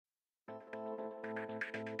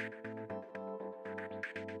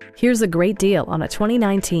Here's a great deal on a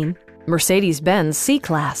 2019 Mercedes-Benz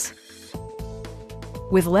C-Class.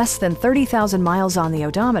 With less than 30,000 miles on the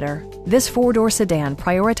odometer, this four-door sedan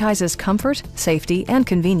prioritizes comfort, safety, and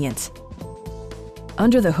convenience.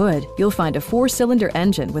 Under the hood, you'll find a four-cylinder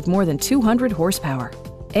engine with more than 200 horsepower.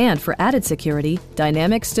 And for added security,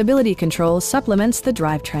 dynamic stability control supplements the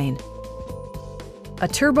drivetrain. A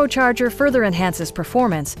turbocharger further enhances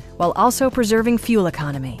performance while also preserving fuel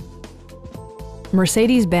economy.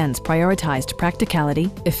 Mercedes-Benz prioritized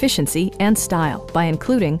practicality, efficiency, and style by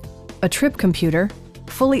including a trip computer,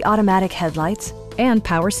 fully automatic headlights, and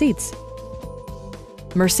power seats.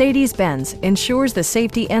 Mercedes-Benz ensures the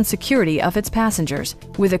safety and security of its passengers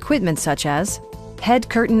with equipment such as head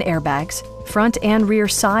curtain airbags, front and rear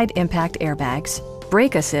side impact airbags,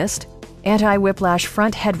 brake assist, anti-whiplash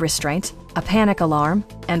front head restraints, a panic alarm,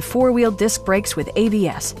 and four-wheel disc brakes with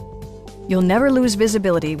ABS. You'll never lose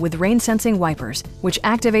visibility with rain-sensing wipers, which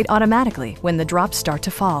activate automatically when the drops start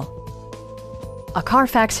to fall. A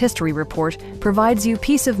Carfax history report provides you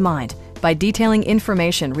peace of mind by detailing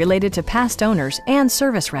information related to past owners and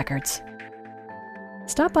service records.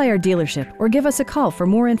 Stop by our dealership or give us a call for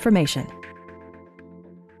more information.